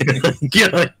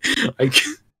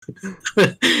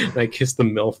kissed the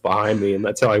MILF behind me, and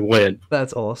that's how I went.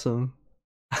 That's awesome,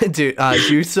 dude.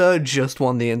 Jusa just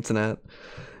won the internet.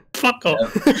 Fuck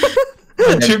off.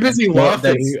 I'm too busy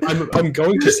laughing. I'm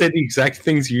going to say the exact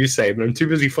things you say, but I'm too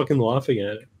busy fucking laughing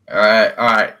at it. All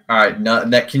right. No,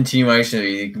 that continuation,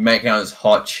 you can make out as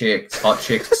hot chicks,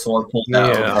 sword pulled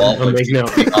out. I'm making out.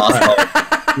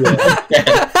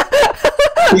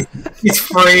 These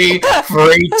free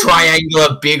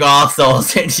triangular big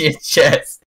assholes in your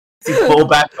chest. You pull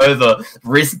back over,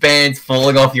 wristbands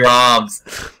falling off your arms.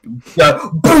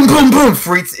 Boom, boom, boom.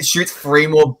 Shoots 3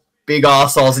 more big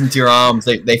assholes into your arms.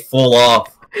 They fall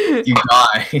off. You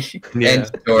die. End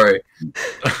story.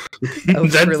 That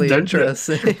was really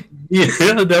interesting. Yeah,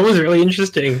 that was really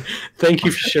interesting. Thank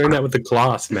you for sharing that with the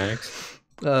class, Max.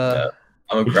 I'm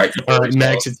a great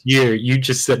Max, it's you. You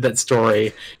just said that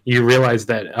story. You realized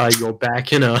that you're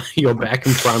back in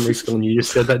primary school, and you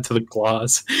just said that to the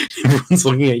class. Everyone's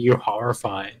looking at you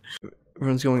horrified.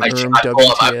 Everyone's going. I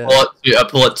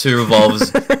pull out 2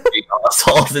 revolvers, big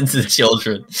assholes into the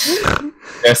children.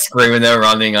 They're screaming, they're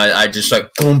running. I just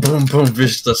like boom, boom, boom.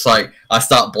 Just like I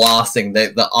start blasting.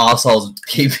 The assholes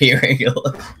keep hearing it.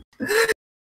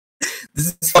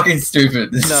 This is fucking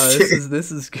stupid.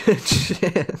 This is good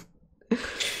shit.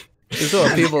 This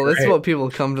is what people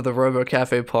come to the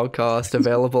Robo-Café podcast,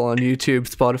 available on YouTube,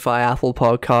 Spotify, Apple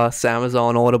Podcasts,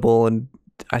 Amazon, Audible, and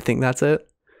I think that's it.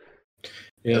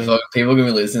 Yeah. People are gonna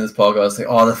be listening to this podcast like,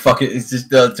 oh, the fucking, it's just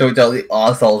the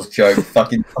assholes joke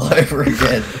fucking all over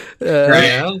again.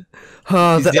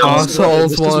 Oh, the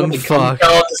assholes one. Fuck.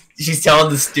 She's telling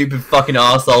the stupid fucking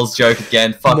assholes joke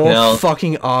again. Fucking More hell.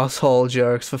 fucking asshole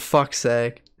jokes, for fuck's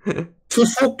sake. For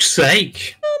fuck's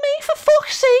sake. I mean, for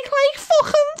fuck's sake, like,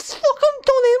 fucking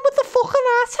done in with the fucking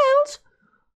assholes.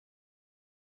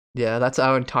 Yeah, that's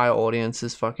our entire audience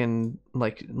is fucking,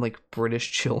 like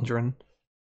British children.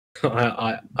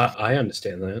 I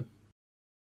understand that.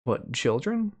 What,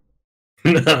 children?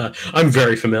 I'm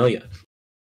very familiar.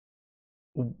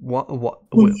 What?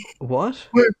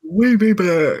 We be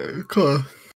back. Okay,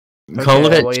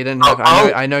 well, you didn't have,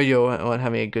 I know you weren't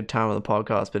having a good time on the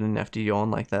podcast, but didn't have to yawn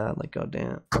like that. Like,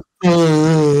 goddamn.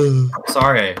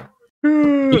 Sorry.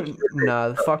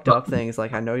 No, the fucked up thing is,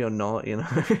 like, I know you're not, you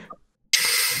know.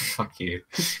 Fuck you.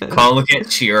 Can't look at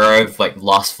Chiro with, like,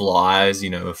 lustful eyes, you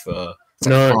know, for...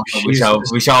 No, wish I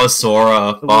was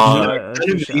Sora. None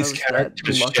of these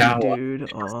characters shower.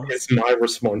 It's my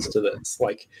response to this.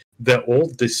 Like, they're all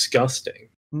disgusting.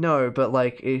 No, but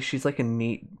like she's like a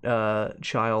neat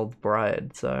child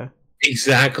bride, so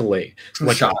exactly.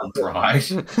 Like child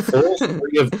bride. All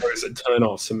 3 of those are turn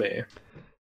offs for me.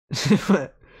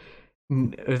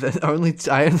 I only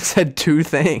said 2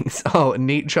 things. Oh,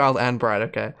 neat child and bride.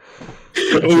 Okay.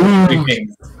 Okay.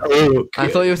 I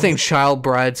thought you were saying child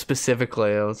bride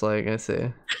specifically. I was like, I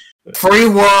see. 3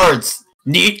 words.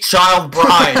 Neat child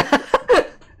bride.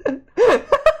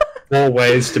 4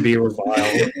 ways to be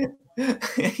reviled.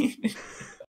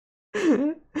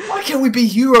 Why can't we be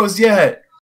heroes yet?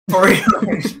 3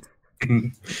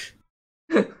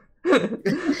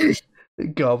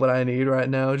 God, what I need right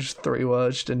now is just 3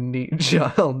 words to neat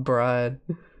child bride.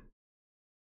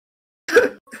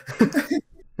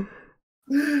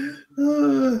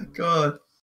 Oh, God.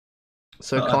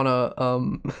 So Connor,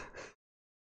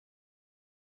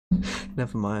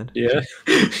 never mind. Yeah.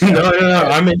 No,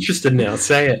 I'm interested now.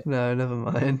 Say it. No, never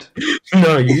mind.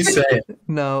 No, you say it.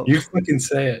 No. You fucking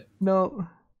say it. No.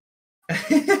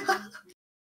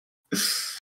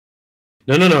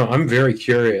 No. I'm very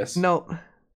curious. No.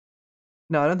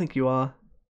 No, I don't think you are.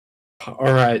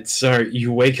 All right, so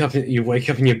you wake up in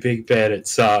your big bed.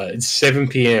 It's 7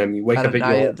 p.m. You wake up at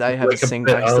your. I sleep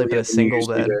in a single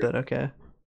bed, but okay.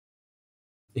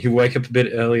 You wake up a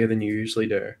bit earlier than you usually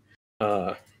do.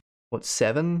 What,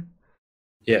 7?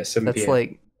 Yeah, 7 p.m. That's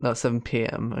like, no, 7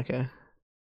 p.m. Okay.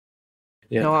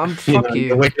 Yeah. No, I'm You fuck know, you.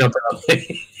 you're waking up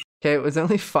early. Okay, it was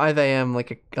only 5 a.m.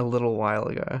 like a little while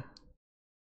ago.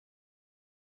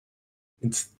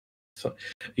 It's so,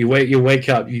 you wake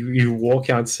up, you walk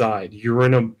outside, you're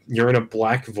in a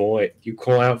black void. You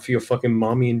call out for your fucking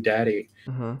mommy and daddy.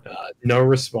 Uh-huh. No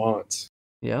response.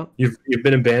 Yep. You've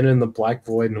been abandoned in the black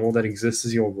void, and all that exists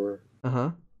is your room.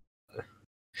 Uh-huh.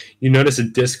 You notice a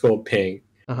Discord ping.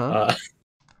 Uh-huh.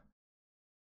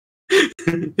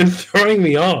 You're throwing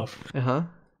me off. Uh-huh.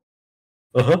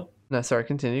 Uh-huh. No, sorry,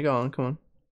 continue. Go on, come on.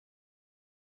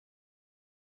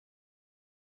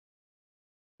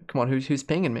 Come on, who's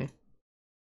pinging me?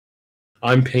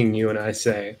 I'm pinging you and I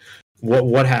say,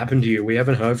 what happened to you? We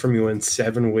haven't heard from you in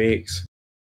 7 weeks.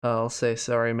 I'll say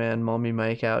sorry, man. Mommy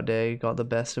makeout day got the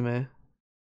best of me.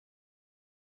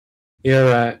 Yeah,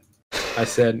 right. I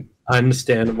said,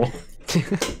 understandable.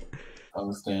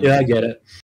 Understand. Yeah, I get it.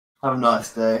 Have a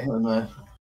nice day. Have a nice.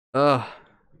 Ugh.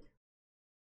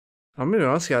 I'm gonna be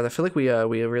honest, guys. I feel like we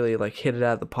really like hit it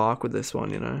out of the park with this one,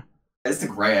 you know. It's a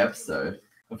great episode.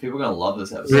 People are gonna love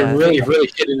this episode. Yeah. We really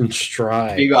hit it in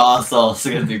stride. Big arseholes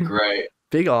are gonna do great.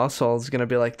 Big arsehole is gonna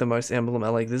be like the most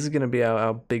emblematic. Like this is gonna be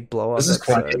our big blow up. This is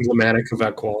quite episode. emblematic of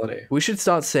our quality. We should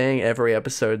start saying every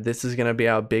episode, this is gonna be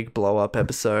our big blow up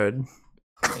episode.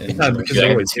 Yeah, because they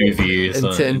always do. 2 views.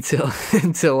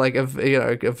 Until like you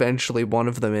know, eventually one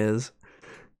of them is.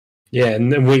 Yeah,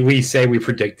 and then we say we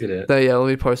predicted it. So yeah, let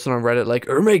me post it on Reddit like,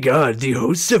 oh my god, the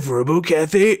hosts of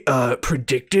Robo-Café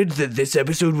predicted that this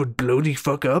episode would blow the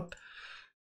fuck up.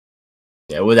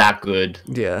 Yeah, we're that good.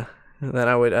 Yeah. And then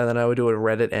I would do a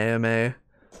Reddit AMA.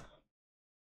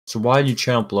 So why did your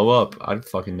channel blow up? I don't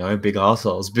fucking know. Big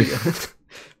assholes. Big.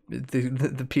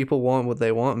 The people want what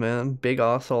they want, man. Big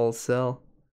assholes sell.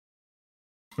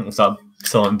 Start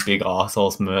selling big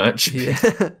assholes merch.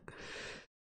 Yeah.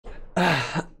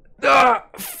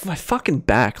 My fucking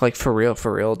back, like for real,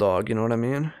 dog. You know what I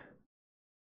mean?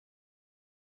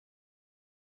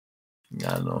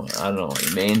 I don't know what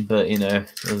you mean, but you know,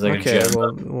 it was like Okay, a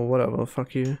German well, whatever.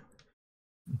 Fuck you.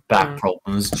 back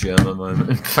problems, German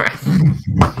moment.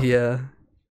 Yeah.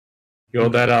 You're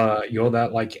that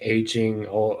like aging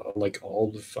or like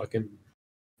old fucking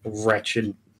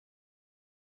wretched.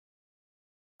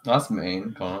 That's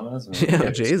mean, Connor. That's mean. Yeah,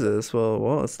 Yeah, Jesus.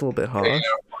 Well, it's a little bit harsh.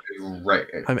 Right.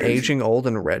 I'm aging old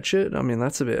and wretched. I mean,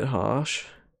 that's a bit harsh.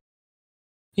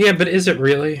 Yeah, but is it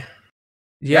really?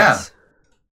 Yes.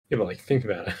 Yeah, but like think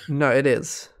about it. No, it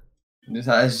is.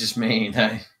 That is just mean,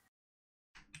 hey.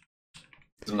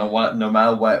 No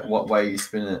matter what way you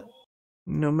spin it.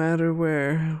 No matter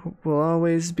where, we'll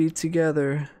always be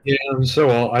together. Yeah,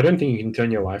 so I don't think you can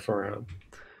turn your life around.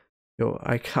 Yo,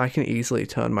 I can easily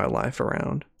turn my life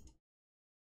around.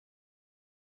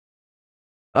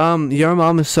 Your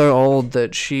mom is so old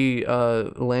that she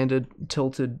landed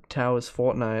Tilted Towers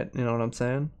Fortnite. You know what I'm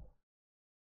saying?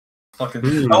 Fucking,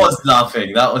 that was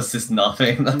nothing. That was just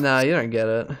nothing. That Nah, you don't get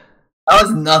it.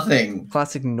 was nothing.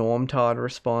 Classic Normtard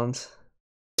response.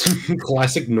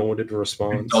 Classic Norded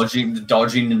response. Dodging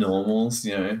the normals,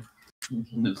 you know.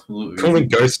 Call me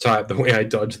ghost type the way I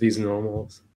dodge these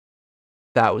normals.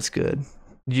 That was good.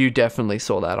 You definitely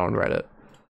saw that on Reddit.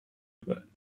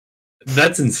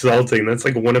 That's insulting. That's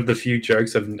like one of the few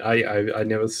jokes I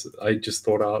just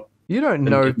thought up. You don't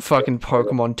know fucking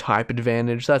Pokemon type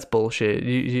advantage. That's bullshit.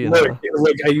 You know.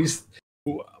 Look,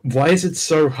 why is it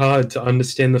so hard to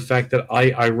understand the fact that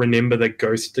I remember that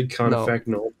ghost can't No. affect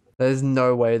normal? There's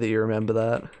no way that you remember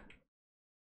that.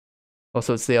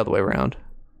 Also, it's the other way around.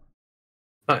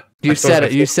 You said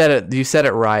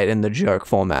it right in the joke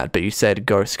format, but you said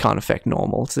ghost can't affect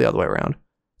normal. It's the other way around.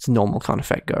 It's normal can't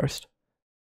affect ghost.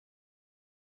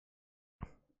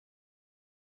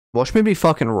 Watch me be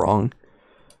fucking wrong.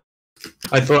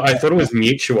 I thought it was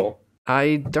mutual.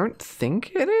 I don't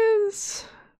think it is,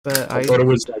 but I thought it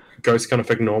was like ghost can't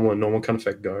affect normal and normal can't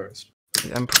affect ghost.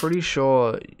 I'm pretty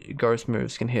sure ghost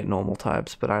moves can hit normal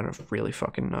types, but I don't really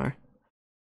fucking know.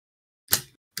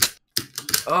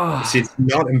 Oh, See, it's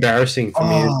not embarrassing for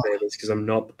me to say this because I'm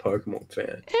not the Pokemon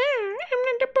fan. I'm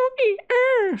not the Pokey.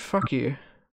 Fuck you.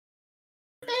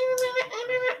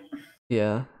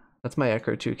 Yeah, that's my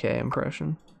Echo 2K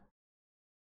impression.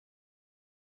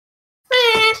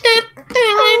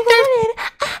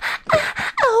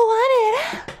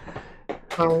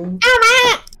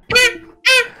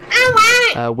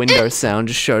 Windows sound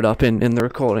just showed up in the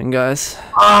recording, guys.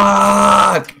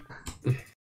 Fuck!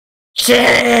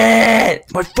 Shit!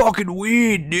 My fucking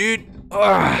weed, dude.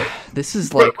 This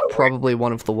is like probably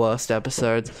one of the worst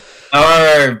episodes.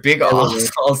 Oh, big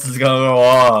assholes is gonna go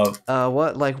off.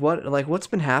 What's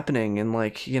been happening and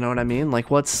like, you know what I mean?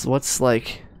 Like what's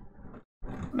the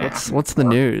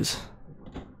news?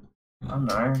 I don't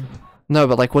know. No,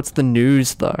 but like, what's the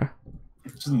news though?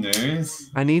 Just news.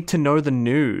 I need to know the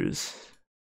news.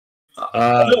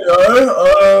 I don't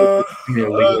know.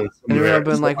 Anyway, I've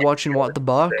been like watching What the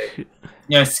Buck.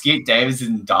 Skeet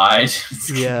Davidson died.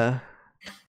 Yeah.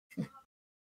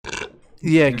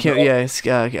 Yeah, Kim, yeah,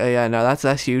 no,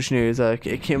 that's huge news.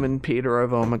 Kim and Peter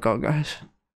over. Oh my god, guys.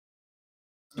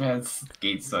 Yeah, it's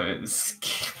Skeet, so it's...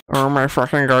 Oh my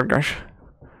fucking god, guys.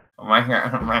 Oh my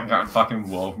god, fucking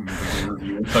welcome to the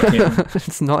review.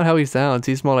 It's not how he sounds.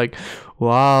 He's more like,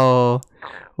 wow,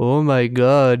 oh my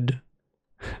god.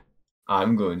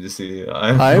 I'm going to see it.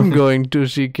 I'm going to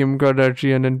see Kim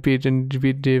Kardashian and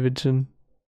Pete Davidson.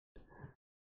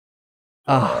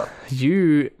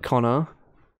 You, Connor,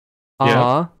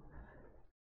 are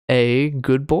a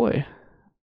good boy.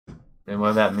 And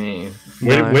what about me?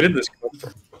 Where did this come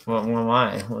from? What am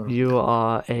I? You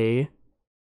are a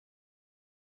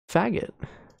faggot.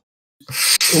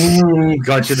 Ooh,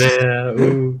 got you there.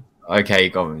 Ooh. Okay, you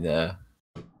got me there.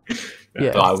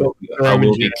 Yeah. But I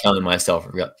will be killing myself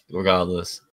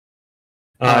regardless.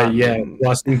 Yeah,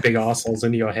 blasting big assholes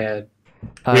into your head.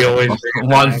 We always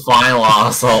One final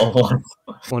asshole.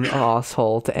 One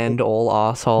asshole to end all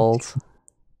assholes.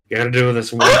 You gotta do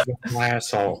this one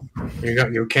asshole.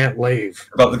 You can't leave.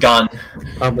 Got the gun.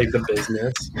 Can't leave the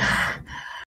business.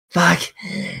 Fuck.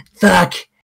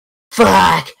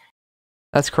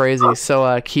 That's crazy.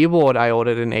 So, keyboard I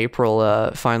ordered in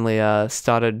April finally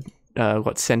started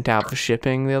got sent out for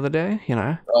shipping the other day. You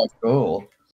know. Oh, cool.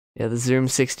 Yeah, the Zoom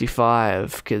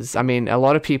 65, because, I mean, a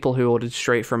lot of people who ordered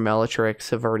straight from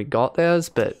Mellatrix have already got theirs,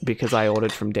 but because I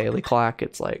ordered from Daily Clack,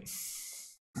 it's like,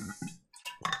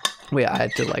 I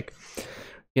had to, like,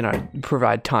 you know,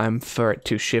 provide time for it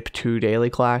to ship to Daily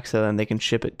Clack, so then they can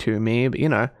ship it to me, but, you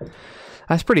know,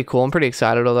 that's pretty cool. I'm pretty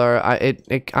excited, although, I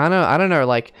don't know,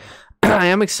 like, I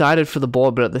am excited for the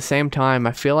board, but at the same time,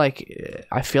 I feel like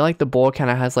the board kind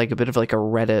of has, like, a bit of, like, a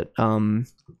Reddit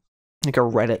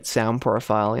sound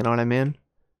profile, you know what I mean?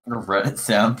 A Reddit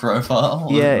sound profile?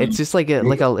 Yeah, it's just like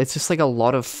it's just like a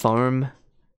lot of foam,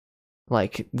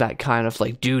 like that kind of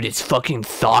like, dude, it's fucking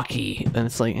thocky, and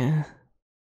it's like, you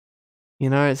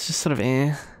know, it's just sort of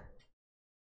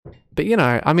But you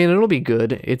know, I mean, it'll be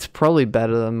good. It's probably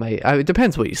better than it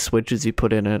depends what switches you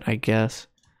put in it, I guess.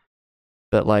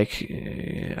 But like,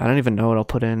 I don't even know what I'll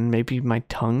put in. Maybe my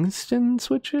tungsten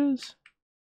switches.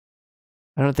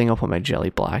 I don't think I'll put my jelly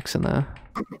blacks in there.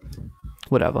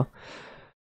 Whatever.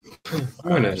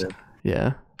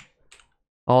 Yeah.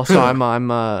 Also,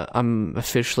 I'm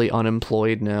officially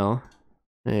unemployed now.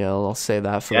 Yeah, I'll say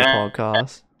that for the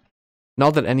podcast.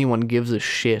 Not that anyone gives a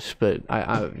shit, but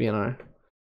I you know,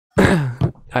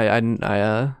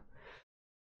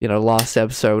 you know, last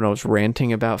episode when I was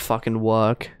ranting about fucking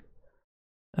work,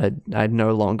 I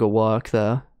no longer work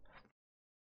there.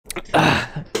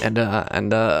 And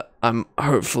I'm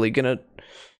hopefully gonna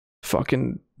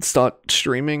fucking start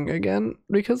streaming again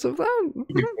because of that.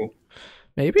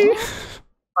 Maybe.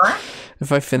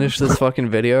 If I finish this fucking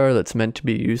video that's meant to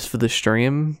be used for the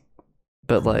stream,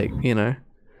 but like, you know.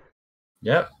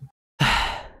 Yep.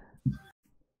 I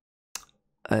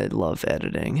love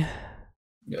editing.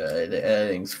 Yeah, the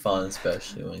editing's fun,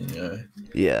 especially when, you know.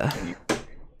 Yeah.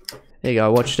 There you go. I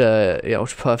watched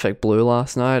Perfect Blue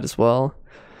last night as well.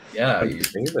 Yeah,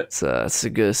 it's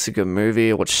a good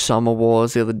movie. I watched Summer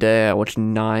Wars the other day. I watched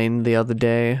 9 the other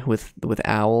day with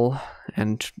Owl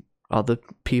and other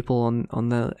people on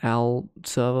the Owl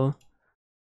server.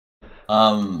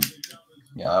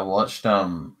 Yeah, I watched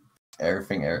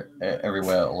Everything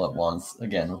Everywhere All at Once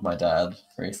again with my dad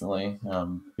recently.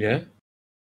 Yeah, it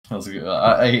was good.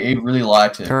 I really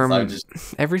liked it.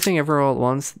 Everything Everywhere All at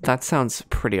Once. That sounds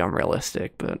pretty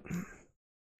unrealistic, but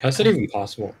how's that even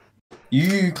possible?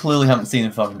 You clearly haven't seen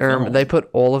the fucking film. They put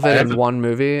all of it in one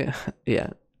movie.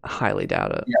 Yeah, highly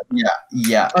doubt it.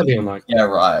 Yeah. I didn't like. Yeah,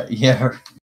 right. Yeah.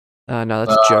 No,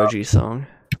 that's a Joji song.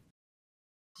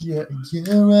 Yeah,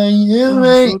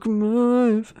 right.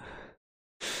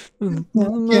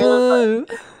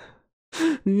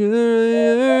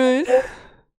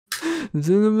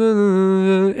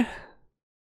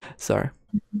 Sorry.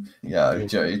 Yeah,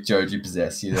 Joji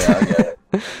possessed you there. I get it.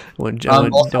 when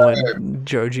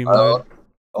Joji mode.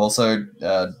 Also,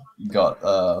 got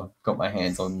my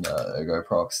hands on Ergo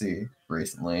Proxy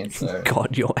recently. So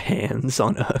got your hands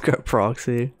on Ergo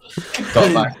Proxy.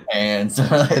 Got my hands.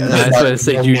 That's what I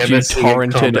said. You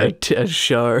torrented a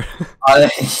show.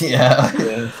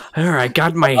 Yeah. Alright,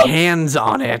 got my hands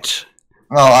on it.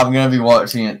 Well, I'm gonna be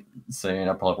watching it soon.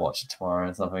 I'll probably watch it tomorrow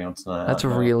or something or tonight. That's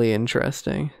really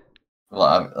interesting.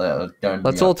 Well, don't.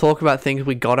 Let's all talk about things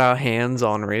we got our hands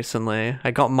on recently.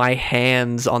 I got my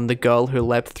hands on the girl who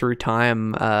leapt through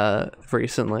time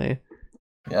recently.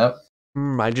 Yep.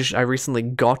 I recently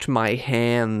got my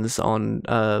hands on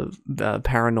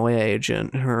Paranoia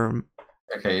Agent.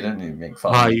 Okay, you don't need to make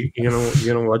fun. Oh,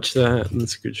 you're gonna watch that?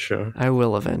 That's a good show. I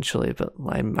will eventually, but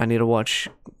I need to watch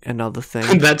another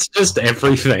thing. That's just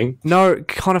everything. No,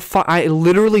 kind of. I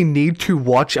literally need to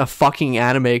watch a fucking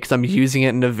anime because I'm using it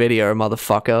in a video,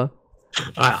 motherfucker.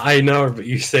 I know, but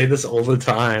you say this all the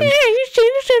time. Yeah, you say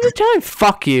this all the time.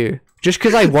 Fuck you. Just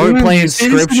because I won't play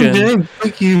Inscription.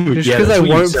 Fuck you. Just because I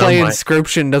won't play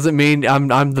Inscription doesn't mean I'm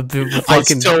the fucking. I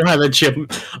still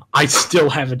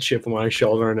have a chip on my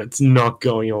shoulder, and it's not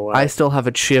going away. I still have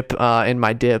a chip in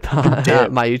my dip.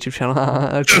 My YouTube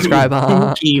channel. Subscribe.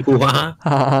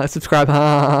 Subscribe.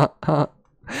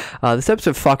 This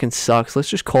episode fucking sucks. Let's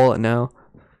just call it now.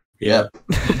 Yeah.